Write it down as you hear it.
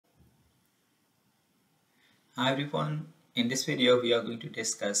Hi everyone, in this video we are going to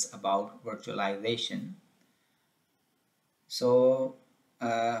discuss about virtualization.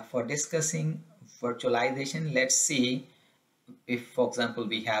 For discussing virtualization, let's see if, for example,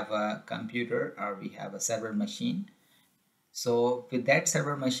 we have a computer or we have a server machine. So with that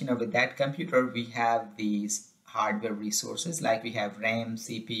server machine or with that computer, we have these hardware resources like we have RAM,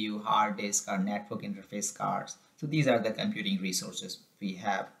 CPU, hard disk, or network interface cards. So these are the computing resources we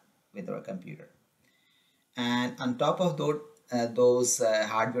have with our computer. And on top of those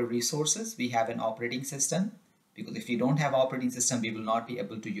hardware resources, we have an operating system, because if we don't have operating system, we will not be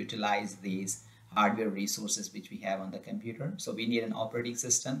able to utilize these hardware resources which we have on the computer. So we need an operating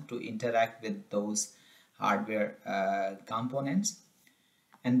system to interact with those hardware components.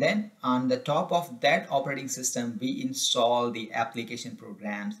 And then on the top of that operating system, we install the application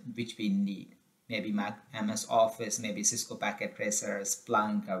programs which we need. Maybe MS Office, maybe Cisco Packet Tracer,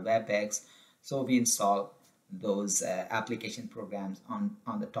 Splunk, or WebEx. So we install those application programs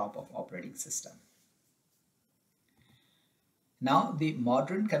on the top of operating system. Now the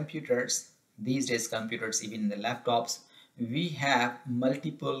modern computers, these days computers, even the laptops, we have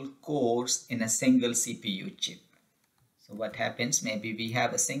multiple cores in a single CPU chip. So what happens, maybe we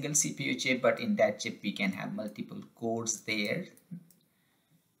have a single CPU chip, but in that chip we can have multiple cores there.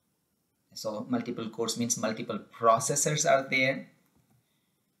 So multiple cores means multiple processors are there,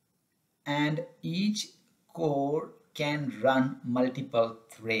 and each core can run multiple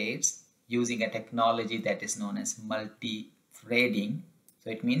threads using a technology that is known as multi-threading. So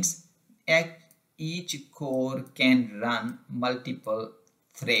it means each core can run multiple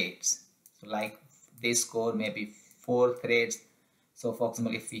threads. So like this core may be 4 threads. So for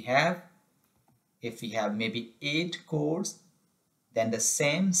example, if we have maybe 8 cores, then the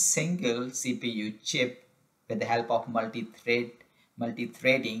same single CPU chip with the help of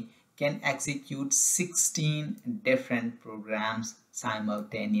multi-threading can execute 16 different programs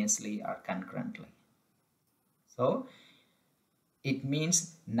simultaneously or concurrently. So it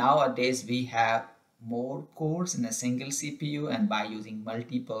means nowadays we have more cores in a single CPU, and by using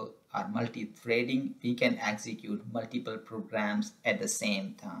multiple or multi-threading, we can execute multiple programs at the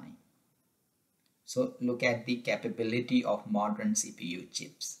same time. So look at the capability of modern CPU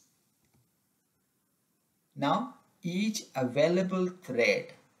chips. Now each available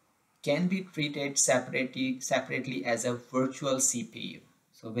thread can be treated separately as a virtual CPU.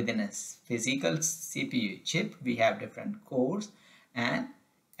 So within a physical CPU chip, we have different cores, and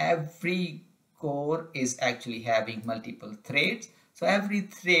every core is actually having multiple threads. So every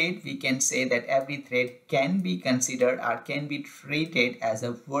thread, we can say that every thread can be considered or can be treated as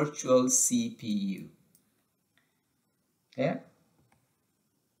a virtual CPU. Okay.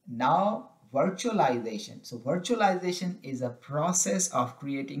 Now virtualization. So virtualization is a process of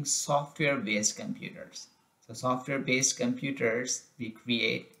creating software-based computers. So software-based computers we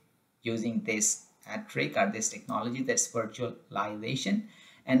create using this trick or this technology, that's virtualization.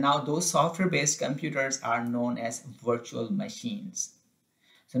 And now those software-based computers are known as virtual machines.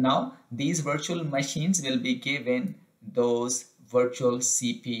 So now these virtual machines will be given those virtual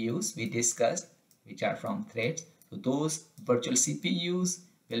CPUs we discussed, which are from threads. So those virtual CPUs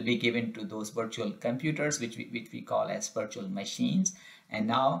will be given to those virtual computers, which we call as virtual machines. And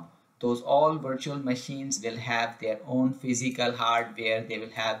now those all virtual machines will have their own physical hardware. They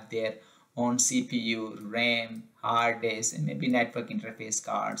will have their own CPU, RAM, hard disk, and maybe network interface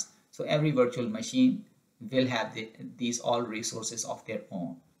cards. So every virtual machine will have these all resources of their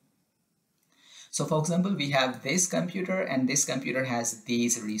own. So for example, we have this computer, and this computer has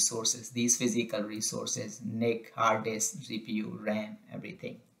these resources, these physical resources: NIC, hard disk, GPU, RAM,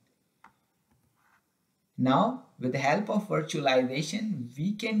 everything. Now, with the help of virtualization,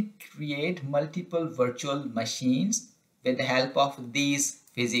 we can create multiple virtual machines with the help of these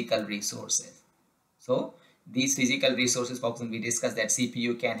physical resources. So these physical resources, for example, we discussed that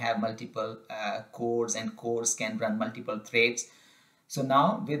CPU can have multiple cores, and cores can run multiple threads. So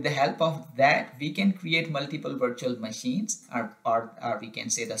now with the help of that, we can create multiple virtual machines, or we can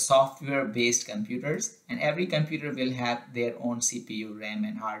say the software-based computers, and every computer will have their own CPU, RAM,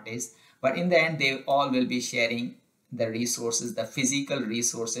 and hard disk. But in the end, they all will be sharing the resources, the physical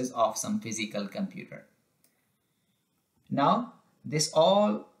resources of some physical computer. Now this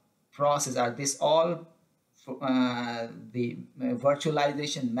all process, or this all the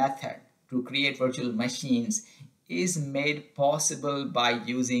virtualization method to create virtual machines is made possible by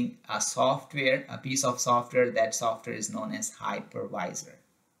using a piece of software. That software is known as Hypervisor.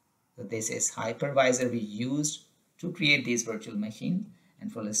 So this is Hypervisor we used to create these virtual machines.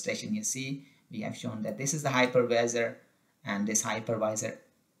 And for illustration, you see we have shown that this is the Hypervisor, and this Hypervisor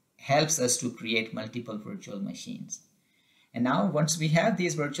helps us to create multiple virtual machines. And now once we have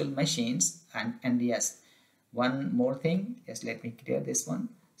these virtual machines, and yes, one more thing, just let me clear this one.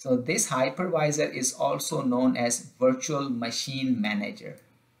 So this hypervisor is also known as virtual machine manager.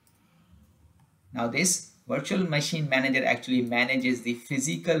 Now this virtual machine manager actually manages the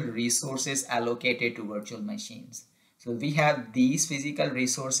physical resources allocated to virtual machines. So we have these physical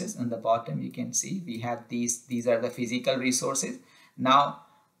resources on the bottom, you can see we have these are the physical resources. Now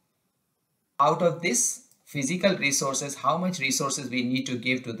out of this physical resources, how much resources we need to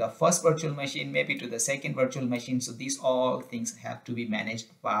give to the first virtual machine, maybe to the second virtual machine. So these all things have to be managed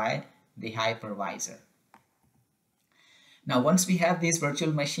by the hypervisor. Now once we have these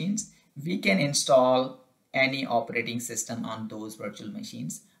virtual machines, we can install any operating system on those virtual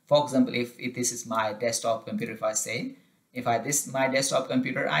machines. For example, if this is my desktop computer, if I say, my desktop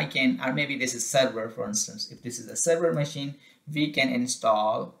computer, I can, or maybe this is server, for instance, if this is a server machine, we can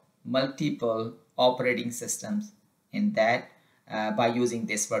install multiple operating systems in that by using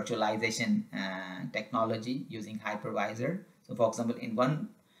this virtualization technology using hypervisor. So for example, in one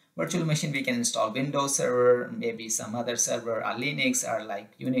virtual machine we can install Windows server, maybe some other server, or Linux, or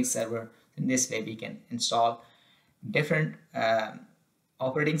like Unix server. In this way we can install different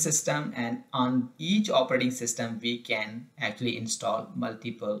operating system, and on each operating system we can actually install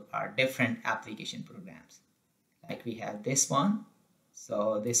multiple or different application programs. Like we have this one.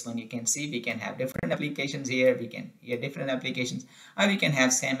 So this one you can see we can have different applications here, we can get different applications, or we can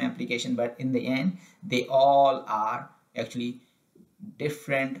have same application, but in the end they all are actually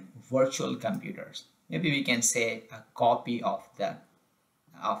different virtual computers. Maybe we can say a copy of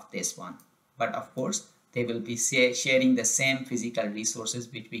this one, but of course they will be sharing the same physical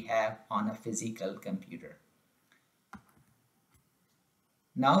resources which we have on a physical computer.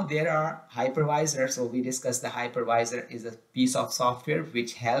 Now there are hypervisors. So we discussed the hypervisor is a piece of software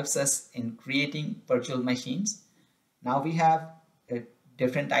which helps us in creating virtual machines. Now we have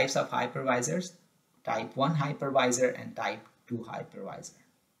different types of hypervisors, type 1 hypervisor and type 2 hypervisor.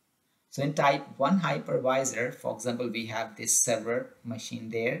 So in type 1 hypervisor, for example, we have this server machine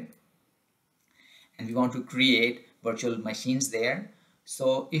there, and we want to create virtual machines there.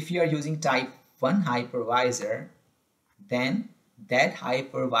 So if you are using type 1 hypervisor, then that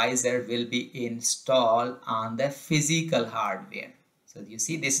hypervisor will be installed on the physical hardware. So you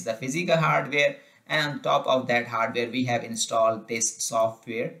see this is the physical hardware, and on top of that hardware we have installed this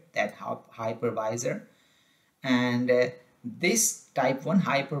software, that hypervisor. And this type 1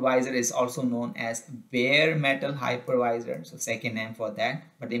 hypervisor is also known as bare metal hypervisor, so second name for that.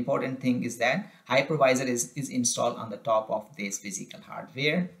 But the important thing is that hypervisor is installed on the top of this physical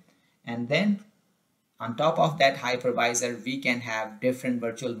hardware, and then on top of that hypervisor we can have different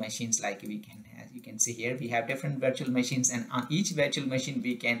virtual machines. Like we can have, you can see here we have different virtual machines, and on each virtual machine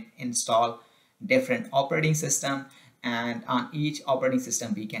we can install different operating system, and on each operating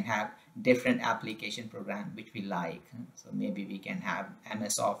system we can have different application program which we like. So maybe we can have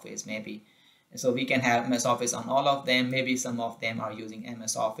MS Office, maybe so we can have MS Office on all of them. Maybe some of them are using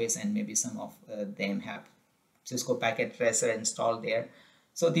MS Office, and maybe some of them have Cisco Packet Tracer installed there.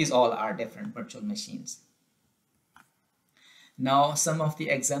 So these all are different virtual machines. Now some of the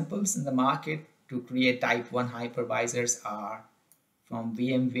examples in the market to create type 1 hypervisors are from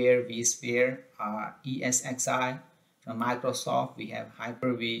VMware, vSphere, ESXi. From Microsoft we have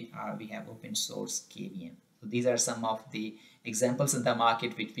Hyper-V, we have open source KVM. So these are some of the examples in the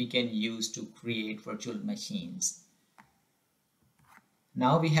market which we can use to create virtual machines.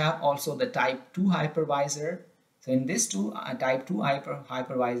 Now we have also the type 2 hypervisor. So in this type 2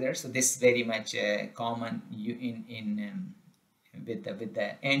 hypervisor, so this is very much common with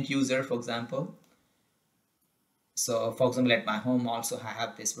the end user, for example. So for example, at my home also I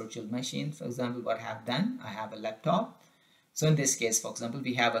have this virtual machine. For example, what I have done, I have a laptop. So in this case, for example,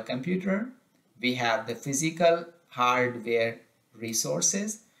 we have a computer, we have the physical hardware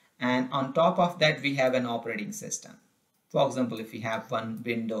resources, and on top of that we have an operating system. For example, if we have one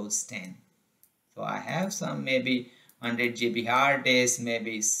Windows 10, so I have some maybe 100 GB hard disk,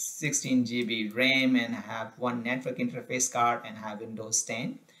 maybe 16 GB RAM, and I have one network interface card, and I have Windows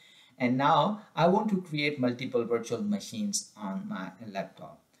 10. And now I want to create multiple virtual machines on my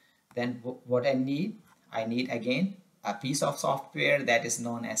laptop. Then what I need again a piece of software that is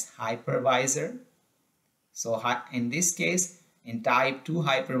known as hypervisor. So in this case, in type 2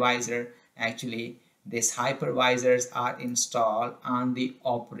 hypervisor, actually these hypervisors are installed on the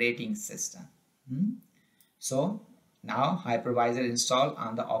operating system. So now hypervisor installed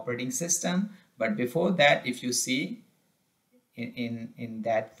on the operating system, but before that, if you see in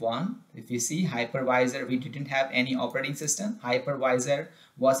that one. If you see hypervisor, we didn't have any operating system. Hypervisor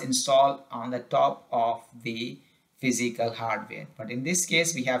was installed on the top of the physical hardware, but in this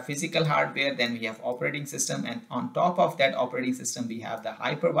case we have physical hardware, then we have operating system, and on top of that operating system we have the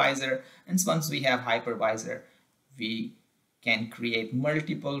hypervisor. And once we have hypervisor, we can create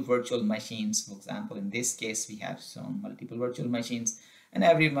multiple virtual machines. For example, in this case we have some multiple virtual machines, and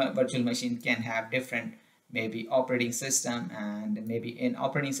every virtual machine can have different maybe operating system, and maybe in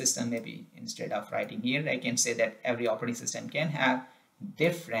operating system, maybe instead of writing here, I can say that every operating system can have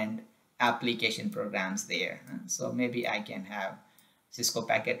different application programs there. So maybe I can have Cisco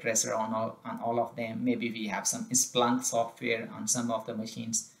packet tracer on all of them. Maybe we have some Splunk software on some of the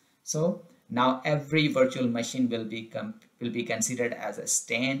machines. So now every virtual machine will be considered as a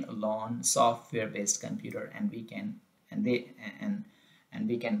standalone software-based computer, and we can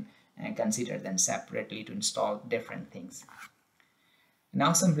consider them separately to install different things.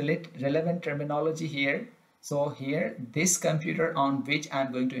 Now some relevant terminology here. So here, this computer on which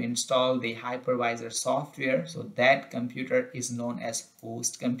I'm going to install the hypervisor software, so that computer is known as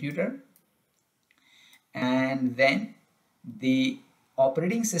host computer. And then the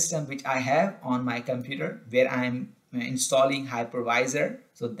operating system which I have on my computer where I'm installing hypervisor,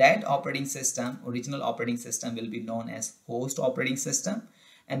 so that operating system, original operating system, will be known as host operating system.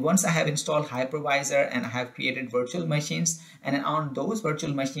 And once I have installed hypervisor and I have created virtual machines, and on those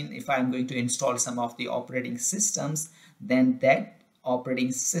virtual machines, if I'm going to install some of the operating systems, then that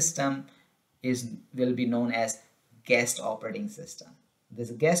operating system will be known as guest operating system. There's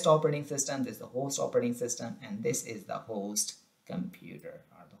a guest operating system, there's the host operating system, and this is the host computer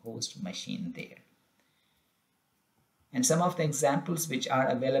or the host machine there. And some of the examples which are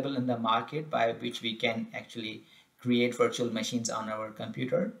available in the market by which we can actually create virtual machines on our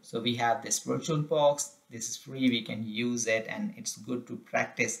computer. So we have this VirtualBox. This is free, we can use it, and it's good to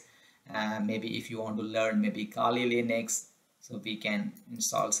practice. Maybe if you want to learn maybe Kali Linux, so we can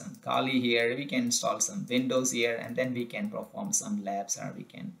install some Kali here, we can install some Windows here, and then we can perform some labs or we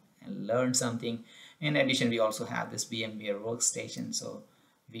can learn something. In addition, we also have this VMWare Workstation, so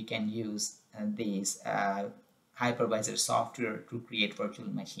we can use these hypervisor software to create virtual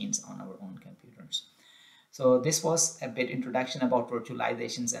machines on our own computers. So this was a bit introduction about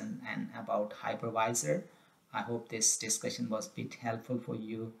virtualizations and about hypervisor. I hope this discussion was a bit helpful for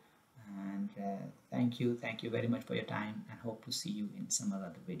you, and thank you very much for your time, and hope to see you in some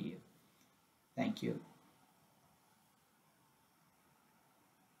other video. Thank you.